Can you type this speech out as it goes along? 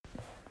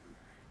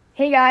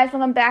Hey guys,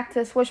 welcome back to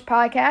the Swish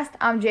podcast.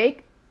 I'm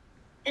Jake.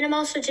 And I'm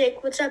also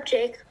Jake. What's up,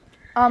 Jake?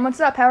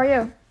 What's up? How are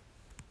you?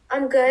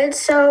 I'm good.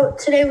 So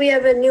today we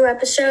have a new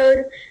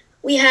episode.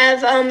 We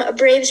have a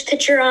Braves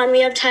pitcher on. We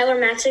have Tyler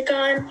Matzek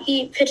on.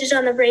 He pitches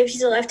on the Braves.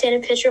 He's a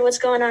left-handed pitcher. What's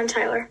going on,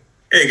 Tyler?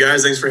 Hey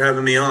guys, thanks for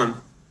having me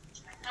on.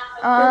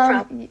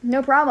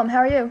 No problem. How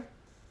are you?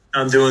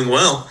 I'm doing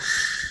well.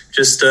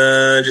 Just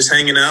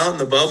hanging out in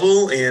the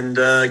bubble and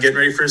getting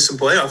ready for some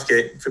playoff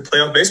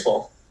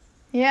baseball.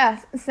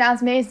 Yeah, it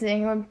sounds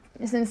amazing.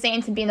 It's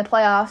insane to be in the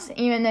playoffs,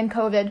 even in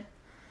COVID.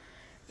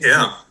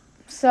 Yeah.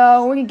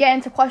 So we can get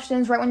into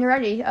questions right when you're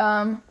ready.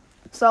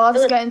 So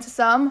let's get into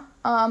some.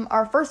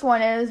 Our first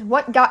one is,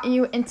 what got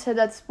you into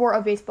the sport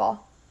of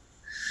baseball?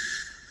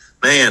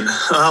 Man,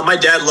 my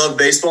dad loved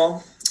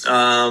baseball.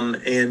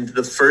 And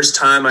the first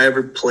time I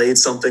ever played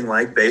something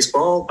like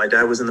baseball, my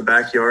dad was in the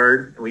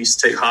backyard, and we used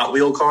to take Hot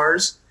Wheel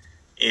cars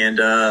and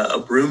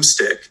a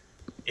broomstick.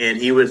 And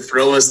he would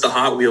throw us the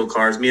Hot Wheel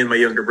cars, me and my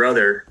younger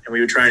brother, and we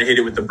would try and hit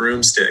it with the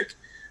broomstick.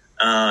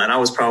 And I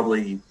was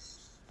probably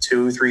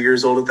 2-3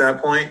 years old at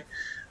that point.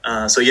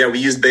 So yeah, we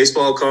used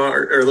baseball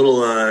car or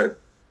little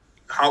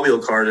Hot Wheel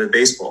cars as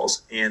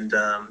baseballs. And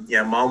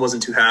Mom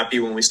wasn't too happy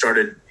when we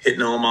started hitting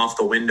them off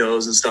the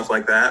windows and stuff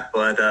like that.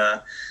 But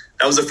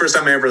that was the first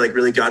time I ever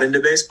really got into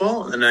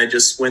baseball. And I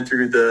just went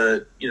through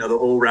the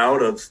whole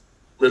route of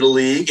Little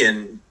League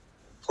and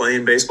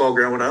playing baseball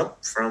growing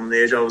up from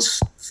the age I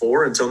was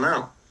 4 until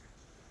now.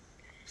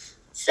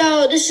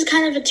 So this is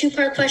kind of a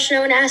two-part question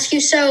I want to ask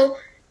you. So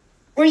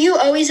were you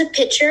always a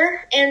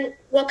pitcher, and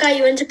what got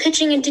you into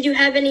pitching? And did you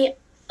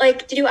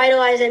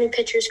idolize any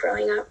pitchers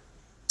growing up?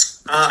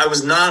 I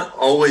was not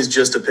always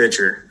just a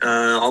pitcher.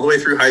 All the way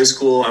through high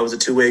school, I was a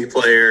two-way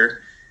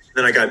player.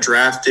 Then I got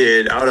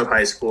drafted out of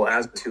high school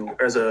as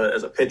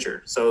a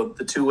pitcher. So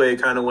the two-way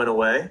kind of went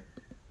away.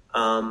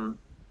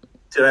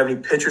 Did I have any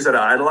pitchers that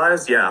I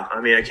idolized? Yeah.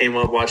 I mean, I came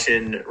up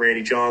watching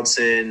Randy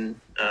Johnson,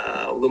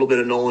 a little bit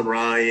of Nolan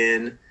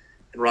Ryan,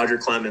 and Roger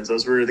Clemens.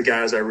 Those were the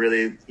guys I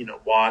really,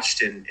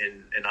 watched and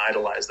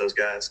idolized those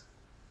guys.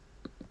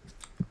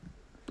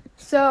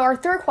 So our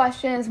third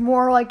question is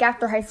more like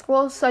after high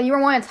school. So you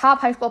were one of the top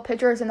high school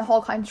pitchers in the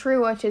whole country,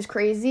 which is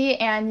crazy,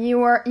 and you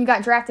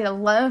got drafted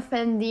 11th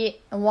in the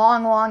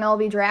long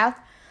LB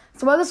draft.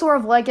 So what was it sort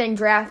of like getting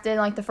drafted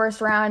in the first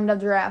round of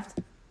the draft?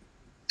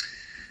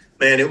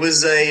 Man, it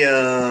was a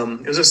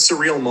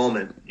surreal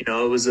moment.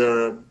 I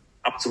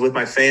was with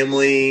my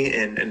family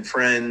and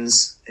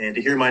friends, and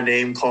to hear my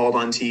name called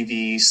on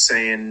TV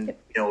saying,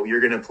 you're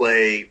going to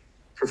play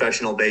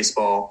professional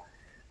baseball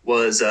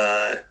was,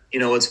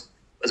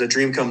 was a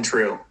dream come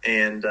true.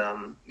 And,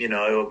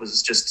 I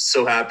was just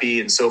so happy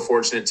and so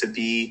fortunate to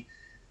be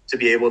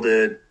able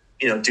to,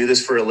 do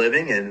this for a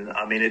living. And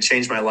I mean, it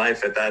changed my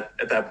life at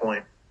that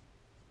point.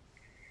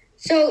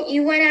 So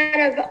you went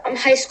out of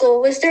high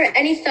school. Was there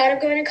any thought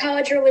of going to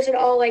college, or was it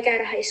all out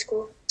of high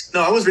school?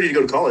 No, I was ready to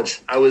go to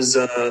college. I was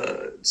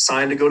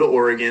signed to go to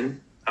Oregon.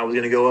 I was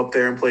going to go up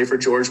there and play for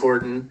George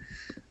Horton.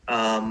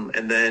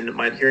 And then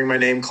hearing my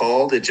name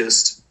called, it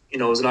just,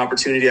 was an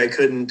opportunity I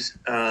couldn't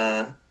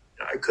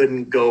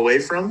go away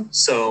from.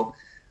 So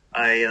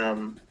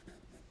I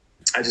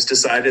just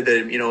decided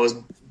that, it was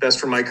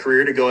best for my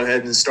career to go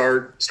ahead and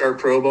start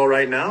pro ball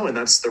right now. And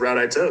that's the route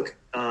I took.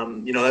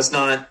 That's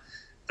not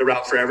the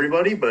route for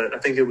everybody, but I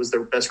think it was the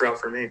best route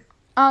for me.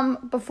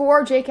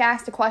 Before Jake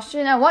asked the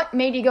question, what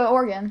made you go to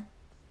Oregon?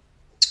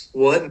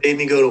 What made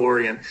me go to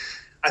Oregon?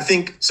 I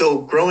think, so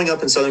growing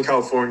up in Southern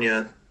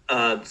California,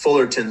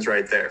 Fullerton's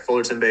right there,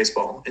 Fullerton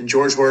baseball. And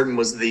George Horton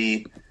was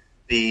the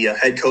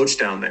head coach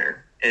down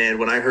there. And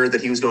when I heard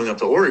that he was going up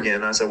to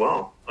Oregon, I said,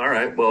 well, all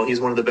right, well,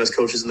 he's one of the best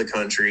coaches in the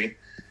country.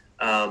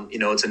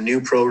 It's a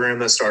new program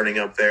that's starting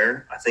up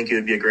there. I think it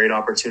would be a great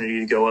opportunity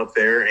to go up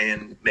there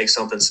and make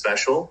something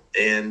special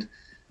and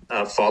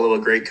follow a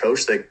great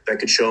coach that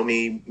could show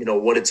me,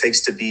 what it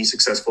takes to be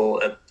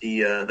successful at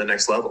the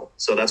next level.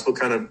 So that's what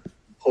kind of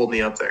pulled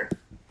me up there.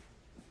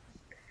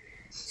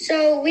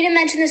 So we didn't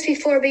mention this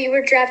before, but you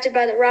were drafted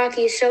by the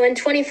Rockies. So in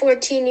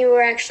 2014, you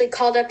were actually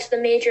called up to the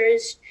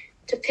majors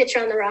to pitch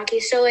on the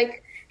Rockies. So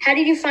how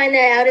did you find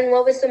that out, and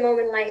what was the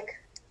moment like?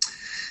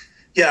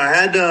 Yeah, I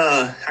had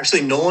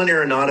actually Nolan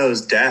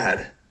Arenado's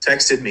dad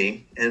texted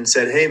me and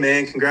said, hey,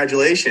 man,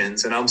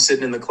 congratulations. And I'm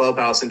sitting in the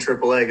clubhouse in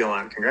AAA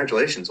going,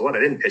 congratulations, what? I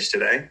didn't pitch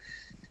today.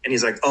 And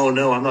he's like, oh,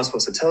 no, I'm not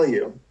supposed to tell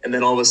you. And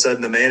then all of a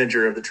sudden the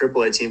manager of the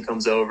AAA team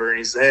comes over and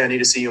he says, hey, I need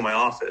to see you in my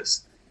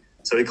office.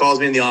 So he calls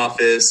me in the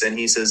office and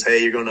he says,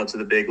 hey, you're going up to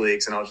the big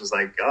leagues. And I was just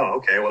like, oh,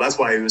 okay. Well, that's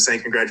why he was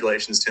saying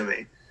congratulations to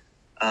me.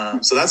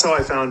 So that's how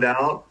I found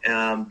out.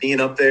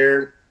 Being up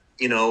there,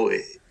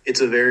 it's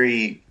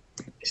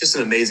just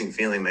an amazing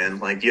feeling,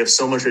 man. You have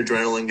so much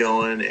adrenaline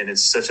going, and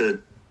it's such a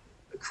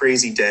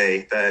crazy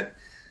day that,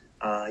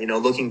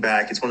 looking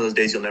back, it's one of those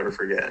days you'll never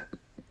forget.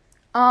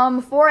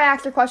 Before I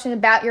asked a question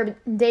about your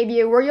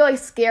debut, were you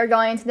scared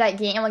going into that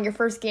game, your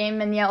first game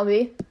in the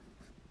LB?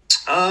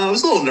 I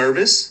was a little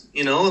nervous,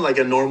 a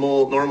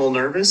normal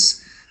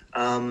nervous.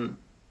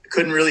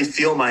 couldn't really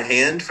feel my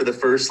hand for the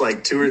first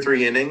like 2 or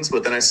 3 innings,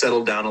 but then I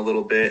settled down a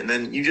little bit, and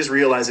then you just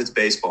realize it's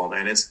baseball,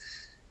 man. It's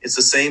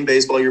the same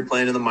baseball you're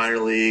playing in the minor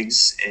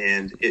leagues,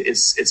 and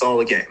it's all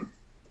a game.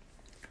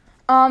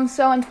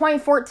 So in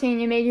 2014,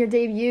 you made your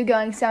debut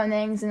going 7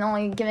 innings and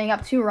only giving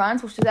up 2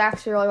 runs, which is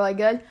actually really, really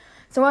good.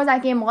 So what was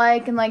that game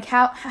like, and like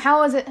how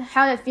did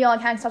it feel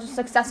like having such a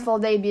successful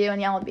debut in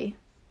the MLB?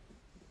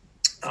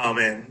 Oh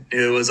man,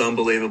 it was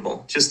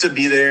unbelievable. Just to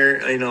be there,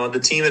 the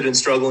team had been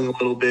struggling a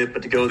little bit,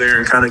 but to go there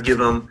and kind of give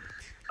them,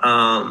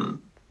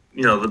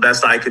 the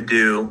best I could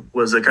do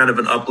was a kind of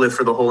an uplift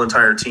for the whole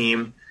entire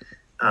team.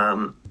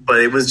 But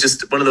it was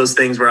just one of those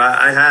things where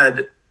I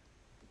had,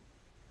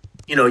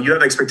 you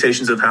have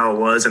expectations of how it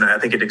was, and I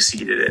think it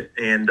exceeded it.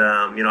 And,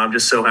 I'm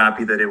just so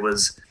happy that it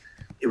was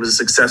a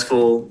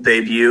successful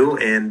debut,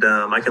 and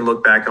I can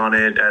look back on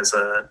it as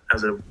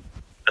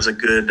a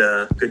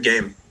good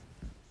game.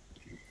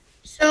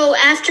 So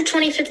after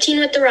 2015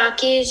 with the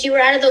Rockies, you were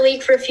out of the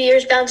league for a few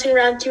years, bouncing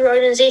around through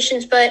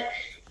organizations. But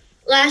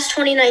last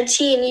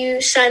 2019, you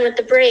signed with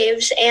the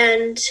Braves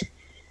and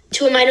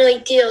to a minor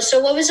league deal. So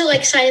what was it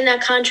like signing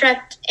that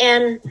contract?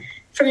 And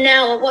from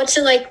now, what's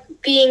it like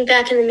being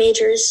back in the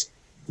majors?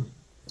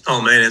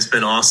 Oh, man, it's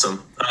been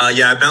awesome.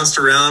 I bounced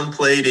around,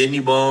 played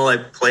indie ball. I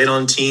played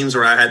on teams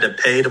where I had to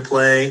pay to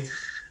play.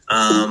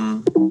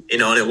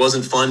 And it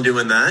wasn't fun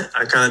doing that.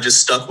 I kind of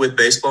just stuck with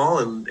baseball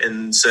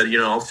and said,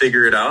 I'll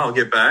figure it out. I'll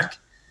get back.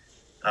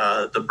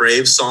 The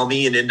Braves saw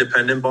me in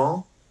independent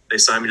ball. They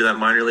signed me to that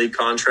minor league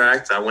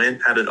contract. I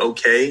went, had an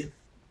okay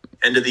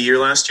end of the year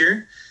last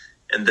year.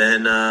 And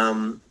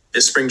then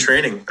this spring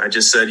training, I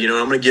just said, I'm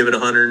going to give it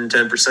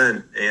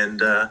 110%.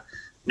 And,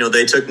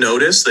 they took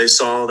notice. They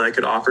saw that I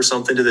could offer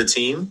something to the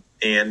team,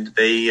 and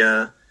they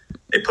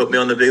put me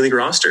on the big league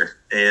roster.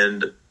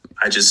 And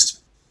I just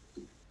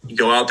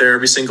go out there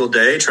every single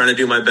day trying to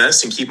do my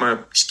best and keep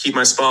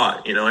my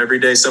spot. Every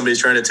day somebody's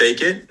trying to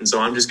take it. And so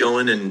I'm just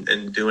going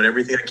and doing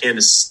everything I can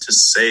to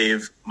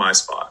save my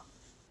spot.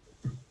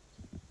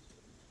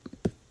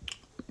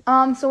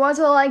 So what's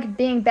it like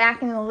being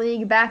back in the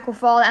league, back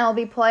with all the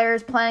MLB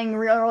players playing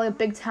really, really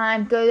big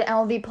time, good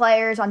MLB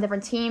players on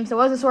different teams? So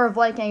what was it sort of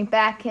like getting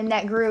back in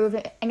that groove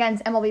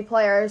against MLB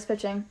players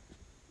pitching?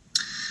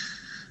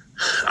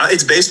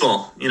 It's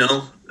baseball,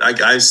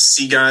 I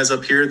see guys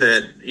up here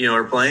that,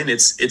 are playing.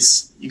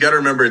 It's you got to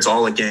remember it's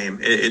all a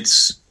game.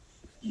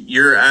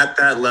 You're at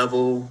that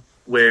level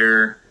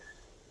where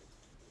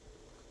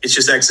it's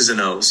just X's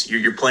and O's.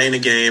 You're playing a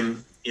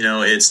game.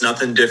 It's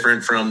nothing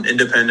different from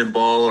independent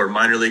ball or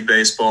minor league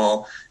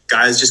baseball.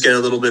 Guys just get a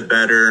little bit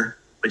better,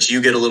 but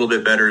you get a little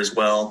bit better as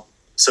well.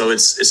 So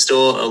it's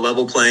still a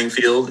level playing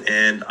field,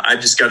 and I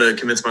just got to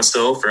convince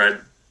myself,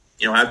 or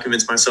I've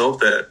convinced myself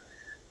that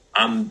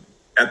I'm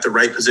at the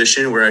right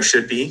position where I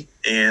should be.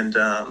 And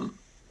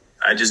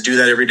I just do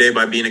that every day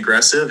by being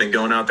aggressive and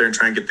going out there and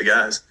trying to get the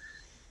guys.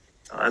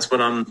 That's what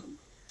I'm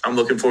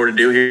looking forward to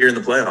do here in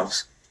the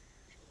playoffs.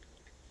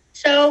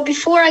 So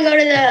before I go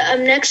to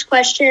the next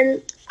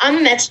question, I'm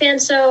a Mets fan,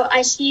 so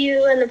I see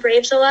you in the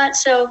Braves a lot.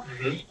 So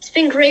It's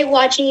been great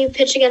watching you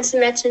pitch against the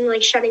Mets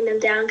and shutting them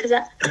down because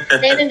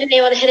they haven't been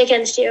able to hit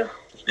against you.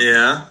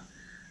 Yeah.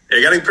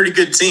 I got a pretty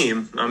good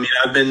team. I mean,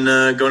 I've been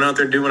going out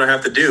there doing what I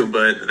have to do,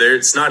 but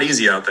it's not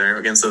easy out there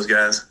against those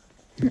guys.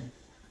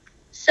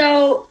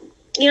 So,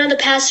 the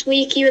past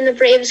week you and the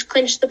Braves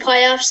clinched the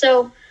playoffs.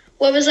 So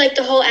what was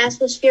the whole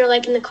atmosphere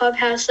in the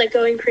clubhouse,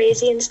 going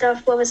crazy and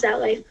stuff? What was that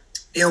like?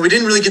 We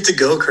didn't really get to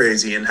go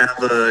crazy and have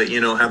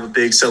a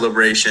big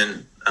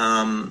celebration.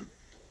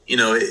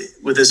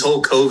 With this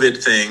whole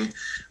COVID thing,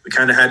 we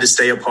kind of had to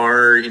stay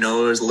apart. There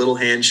was little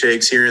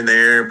handshakes here and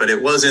there, but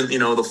it wasn't,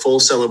 the full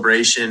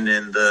celebration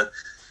and the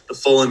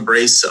full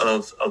embrace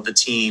of the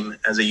team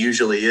as it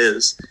usually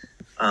is.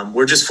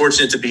 We're just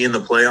fortunate to be in the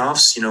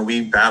playoffs.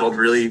 We battled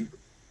really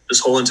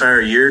this whole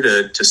entire year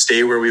to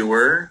stay where we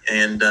were.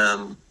 And,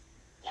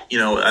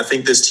 I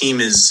think this team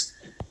is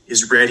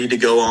ready to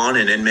go on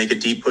and make a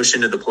deep push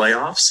into the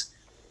playoffs.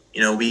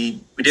 We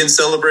didn't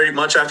celebrate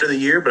much after the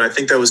year, but I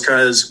think that was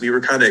because we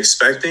were kind of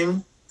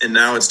expecting, and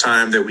now it's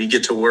time that we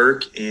get to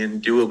work and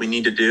do what we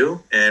need to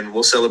do, and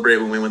we'll celebrate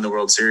when we win the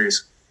World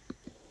Series.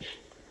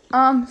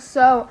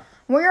 So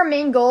what are your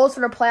main goals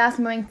for the playoffs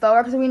moving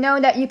forward? Because we know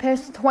that you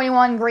pitched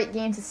 21 great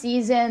games a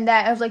season.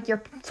 That it was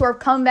your sort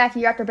of comeback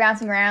year after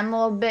bouncing around a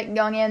little bit,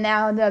 going in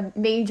now the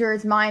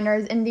majors,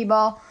 minors, indie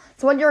ball.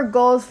 So what are your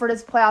goals for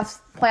this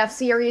playoff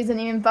series and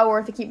even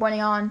forward to keep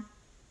winning on?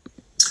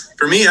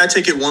 For me, I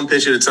take it one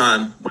pitch at a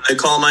time. When they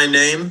call my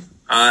name,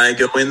 I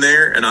go in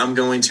there and I'm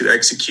going to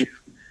execute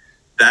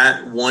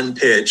that one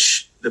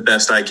pitch the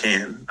best I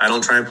can. I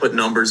don't try and put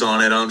numbers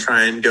on it. I don't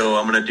try and go,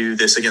 I'm going to do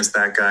this against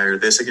that guy or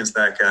this against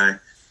that guy.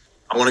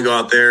 I want to go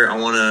out there. I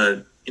want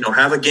to,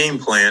 have a game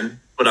plan,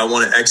 but I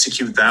want to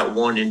execute that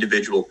one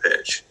individual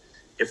pitch.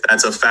 If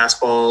that's a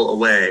fastball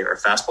away or a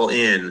fastball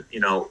in,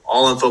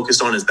 all I'm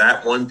focused on is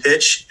that one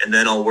pitch, and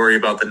then I'll worry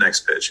about the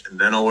next pitch, and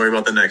then I'll worry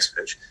about the next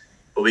pitch.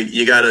 But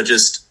you got to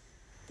just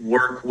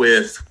work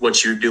with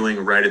what you're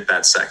doing right at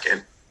that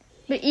second.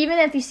 But even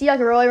if you see like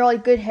a really, really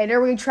good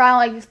hitter, we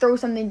try and like throw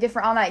something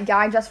different on that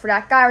guy just for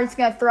that guy, or are you just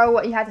gonna throw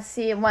what you have to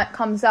see when it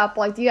comes up?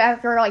 Like, do you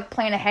ever like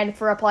plan ahead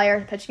for a player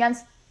to pitch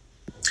against?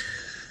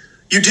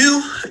 You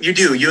do.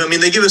 I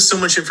mean, they give us so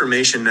much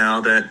information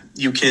now that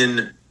you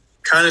can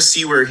kind of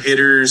see where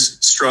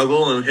hitters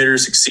struggle and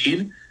hitters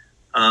succeed.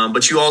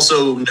 But you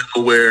also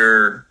know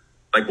where,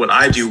 like, what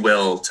I do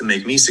well to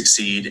make me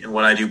succeed and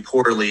what I do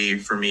poorly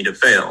for me to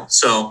fail.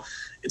 So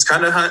it's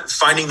kind of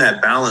finding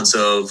that balance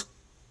of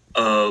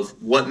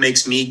what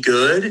makes me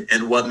good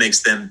and what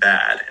makes them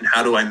bad, and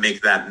how do I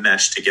make that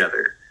mesh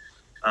together.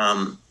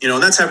 And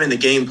that's having the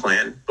game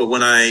plan. But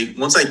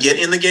once I get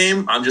in the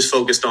game, I'm just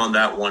focused on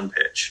that one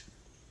pitch.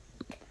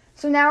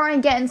 So now we're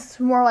gonna get into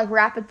some more like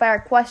rapid fire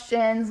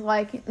questions,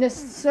 like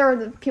just so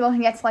that people can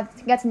get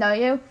to know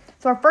you.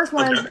 So our first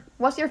one is,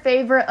 what's your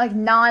favorite like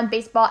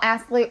non-baseball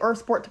athlete or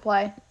sport to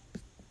play?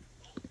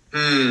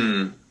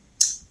 Favorite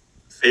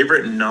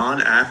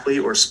non-athlete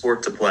or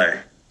sport to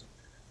play?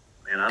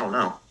 Man, I don't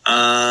know.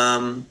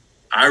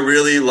 I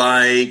really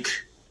like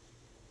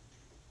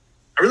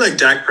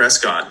Dak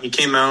Prescott. He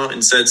came out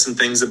and said some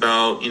things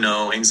about,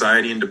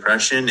 anxiety and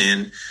depression.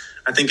 And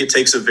I think it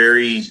takes a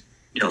very,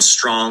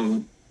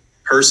 strong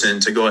person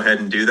to go ahead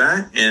and do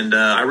that. And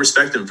I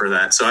respect him for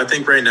that. So I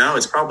think right now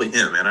it's probably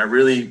him. And I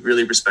really,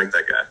 really respect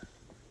that guy.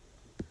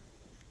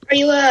 Are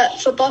you a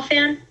football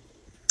fan?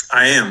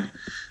 I am.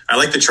 I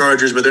like the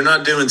Chargers, but they're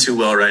not doing too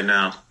well right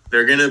now.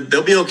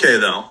 They'll be okay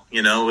though.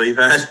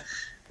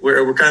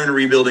 We're kind of in a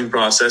rebuilding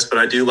process, but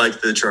I do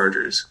like the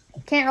Chargers.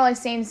 Can't really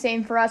say the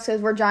same for us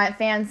because we're Giant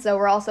fans, so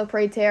we're also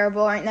pretty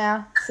terrible right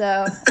now.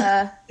 So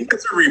you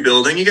guys are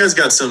rebuilding. You guys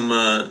got some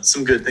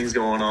good things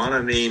going on.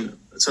 I mean,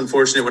 it's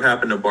unfortunate what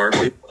happened to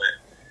Barkley, but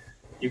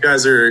you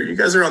guys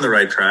are on the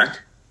right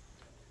track.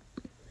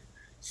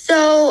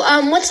 So,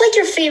 what's like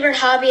your favorite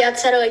hobby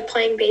outside of like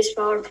playing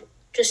baseball or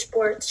just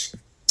sports?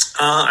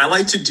 I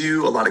like to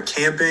do a lot of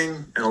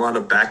camping and a lot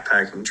of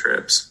backpacking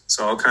trips.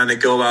 So I'll kind of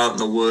go out in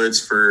the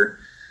woods for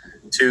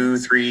 2,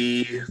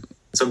 3,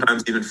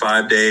 sometimes even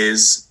 5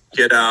 days,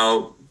 get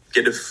out,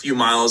 get a few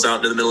miles out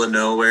into the middle of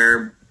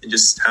nowhere and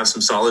just have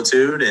some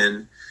solitude.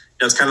 And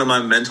it's kind of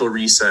my mental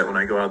reset when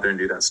I go out there and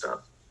do that stuff.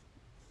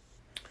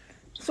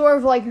 Sort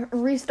of like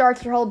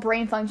restarts your whole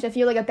brain function. If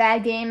you have like a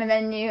bad game and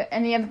then you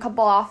have a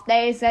couple off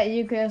days, that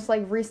you can just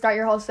like restart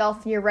your whole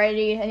self, you're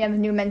ready, and you have a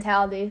new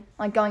mentality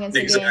like going into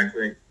the game.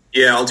 Exactly.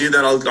 Yeah, I'll do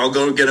that. I'll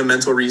go get a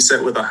mental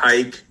reset with a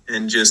hike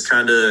and just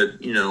kind of,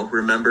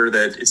 remember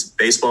that it's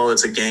baseball.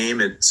 It's a game.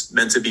 It's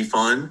meant to be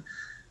fun.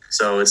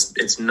 So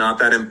it's not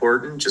that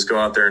important. Just go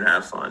out there and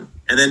have fun.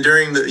 And then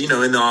during the,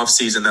 in the off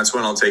season, that's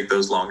when I'll take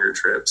those longer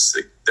trips.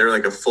 They're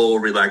like a full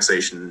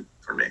relaxation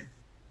for me.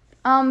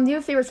 Do you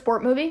have a favorite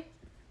sport movie?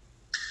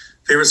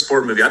 Favorite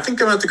sport movie? I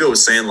think I'm going to have to go with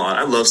Sandlot.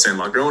 I love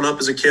Sandlot. Growing up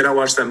as a kid, I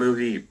watched that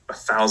movie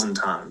 1,000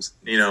 times.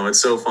 It's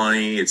so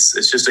funny. It's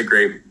just a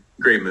great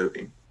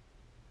movie.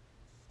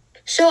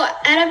 So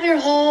out of your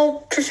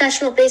whole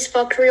professional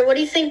baseball career, what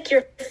do you think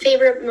your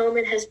favorite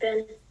moment has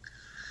been?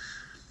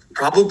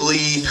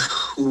 Probably,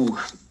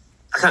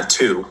 I got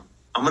 2.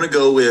 I'm going to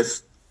go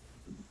with,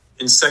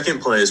 in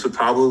second place would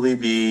probably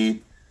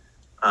be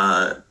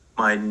my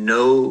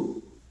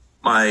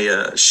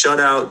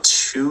shutout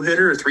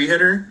 2-hitter or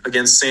 3-hitter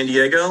against San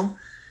Diego.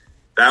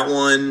 That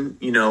one,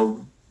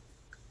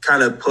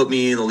 kind of put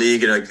me in the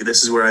league and like,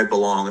 this is where I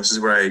belong. This is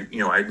where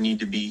I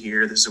need to be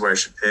here. This is where I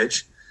should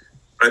pitch.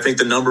 I think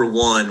the number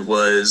 1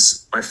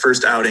 was my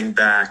first outing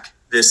back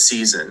this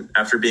season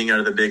after being out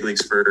of the big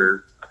leagues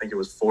for, I think it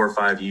was 4 or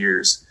 5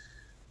 years.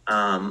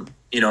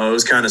 It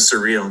was kind of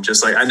surreal.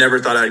 Just like, I never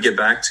thought I'd get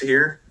back to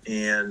here.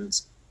 And,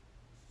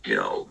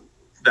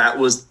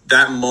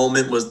 that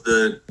moment was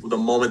the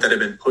moment that had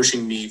been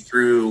pushing me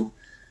through,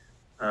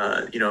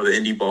 the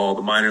indie ball,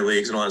 the minor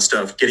leagues and all that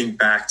stuff, getting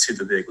back to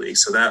the big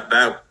leagues. So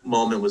that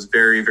moment was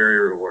very, very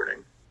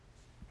rewarding.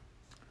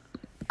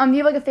 Do you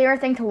have like a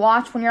favorite thing to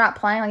watch when you're not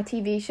playing, like a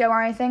TV show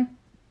or anything?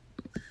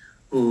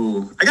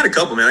 Ooh, I got a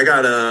couple, man.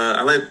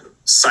 I like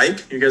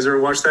Psych. You guys ever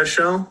watch that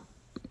show?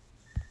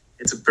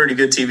 It's a pretty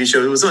good TV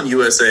show. It was on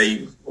USA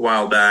a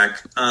while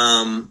back.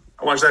 I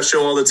watch that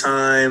show all the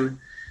time,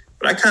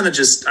 but I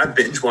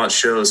binge watch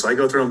shows. So I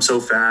go through them so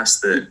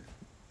fast that,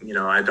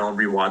 I don't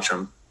rewatch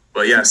them.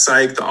 But yeah,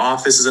 Psych, The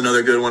Office is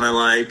another good one I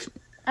like.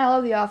 I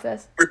love The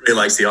Office. Everybody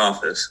likes The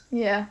Office.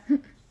 Yeah.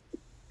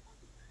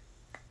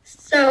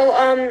 So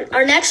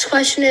our next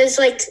question is,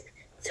 like,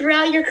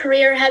 throughout your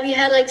career, have you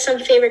had, like, some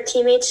favorite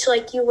teammates,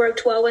 like, you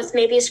worked well with,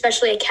 maybe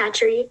especially a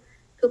catcher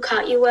who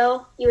caught you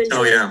well? You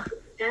enjoyed the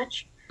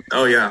catch?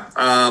 Oh, yeah.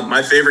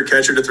 My favorite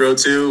catcher to throw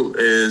to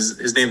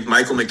his name's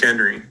Michael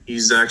McHenry.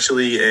 He's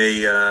actually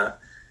a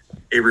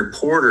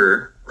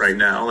reporter right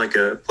now, like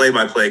a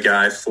play-by-play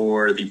guy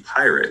for the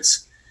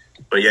Pirates.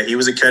 But, yeah, he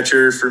was a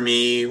catcher for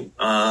me in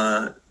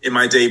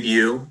my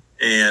debut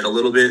and a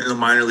little bit in the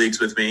minor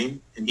leagues with me.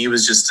 And he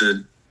was just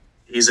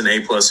he's an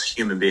A-plus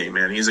human being,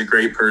 man. He's a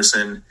great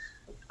person.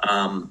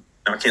 I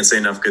can't say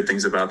enough good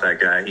things about that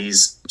guy.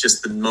 He's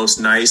just the most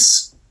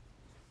nice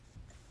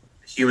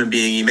human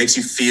being. He makes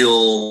you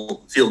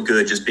feel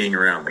good just being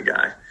around the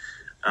guy.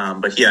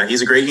 But yeah,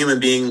 he's a great human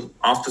being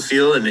off the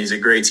field, and he's a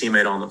great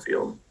teammate on the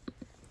field.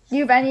 Do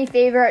you have any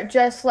favorite,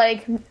 just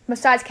like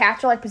besides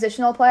catcher, like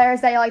positional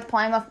players that you like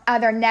playing with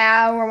either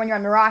now or when you're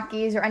on the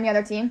Rockies or any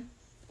other team?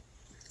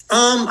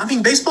 I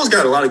mean, baseball's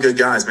got a lot of good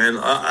guys, man.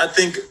 I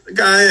think the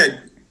guy I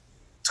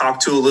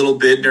talked to a little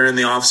bit during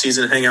the off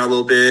season, hang out a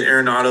little bit.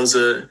 Arenado's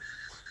a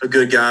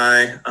good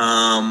guy.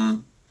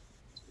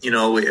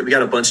 We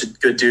got a bunch of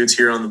good dudes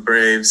here on the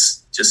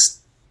Braves. Just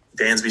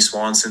Dansby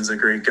Swanson's a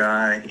great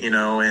guy,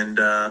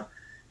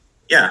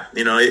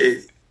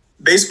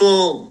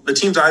 baseball, the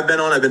teams I've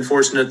been on, I've been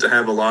fortunate to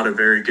have a lot of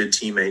very good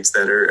teammates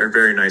that are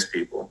very nice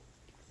people.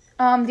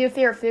 Do you have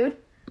favorite food?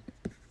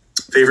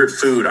 Favorite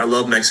food? I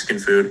love Mexican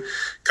food.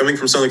 Coming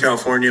from Southern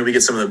California, we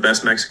get some of the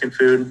best Mexican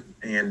food.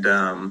 And,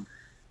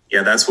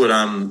 that's what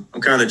I'm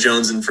kind of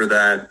jonesing for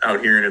that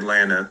out here in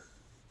Atlanta.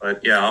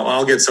 But, yeah,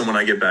 I'll get some when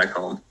I get back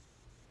home.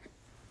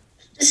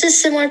 This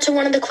is similar to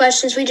one of the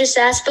questions we just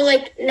asked,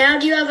 but, now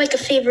do you have, a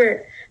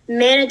favorite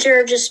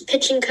manager, just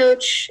pitching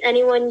coach,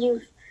 anyone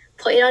you've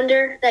played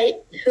under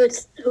who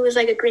was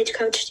a great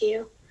coach to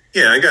you?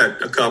 Yeah, I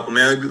got a couple,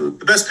 man.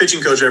 The best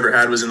pitching coach I ever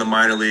had was in the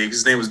minor leagues.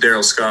 His name was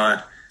Daryl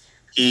Scott.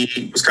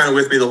 He was kind of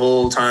with me the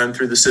whole time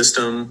through the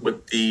system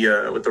with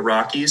the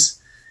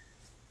Rockies.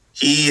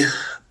 He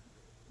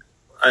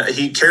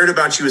cared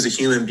about you as a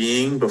human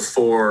being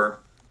before,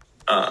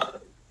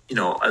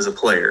 as a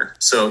player.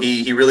 So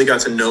he really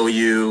got to know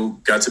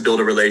you, got to build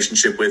a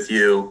relationship with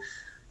you.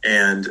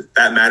 And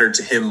that mattered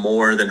to him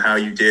more than how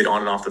you did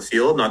on and off the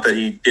field. Not that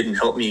he didn't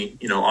help me,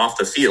 off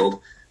the field,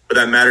 but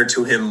that mattered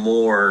to him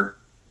more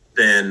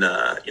than,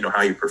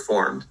 how you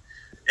performed.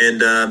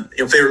 And,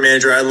 favorite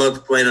manager, I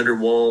loved playing under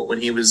Walt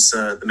when he was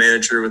the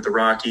manager with the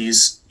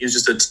Rockies. He was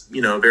just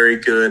a, very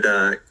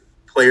good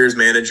players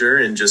manager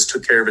and just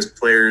took care of his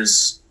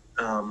players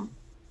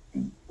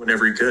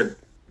whenever he could.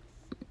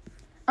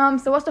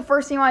 So what's the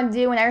first thing you want to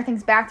do when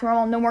everything's back to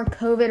normal, no more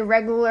COVID,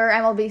 regular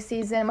MLB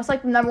season? What's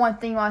the number one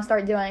thing you want to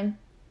start doing?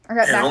 I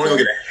want to go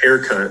get a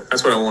haircut.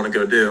 That's what I want to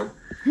go do.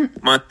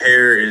 My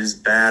hair is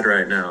bad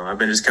right now. I've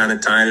been just kind of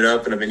tying it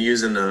up, and I've been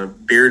using a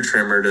beard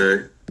trimmer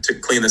to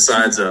clean the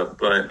sides up.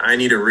 But I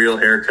need a real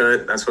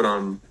haircut. That's what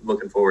I'm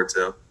looking forward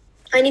to.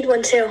 I need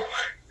one too.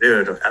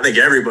 Dude, I think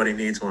everybody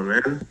needs one,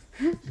 man.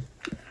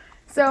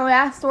 So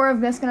that's sort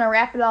of just going to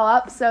wrap it all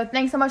up. So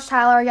thanks so much,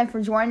 Tyler, again for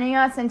joining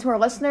us. And to our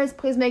listeners,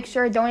 please make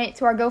sure to donate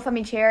to our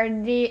GoFundMe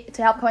charity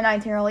to help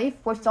COVID-19 relief,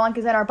 which the link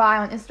is in our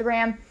bio on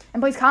Instagram.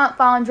 And please comment,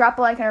 follow, and drop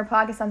a like on our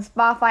podcast on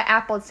Spotify,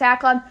 Apple, and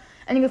SoundCloud.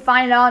 And you can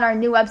find it all on our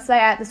new website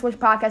at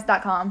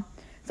theswishpodcast.com.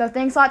 So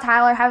thanks a lot,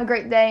 Tyler. Have a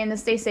great day, and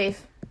stay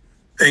safe.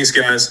 Thanks,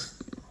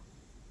 guys.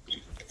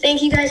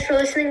 Thank you guys for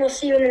listening. We'll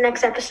see you in the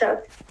next episode.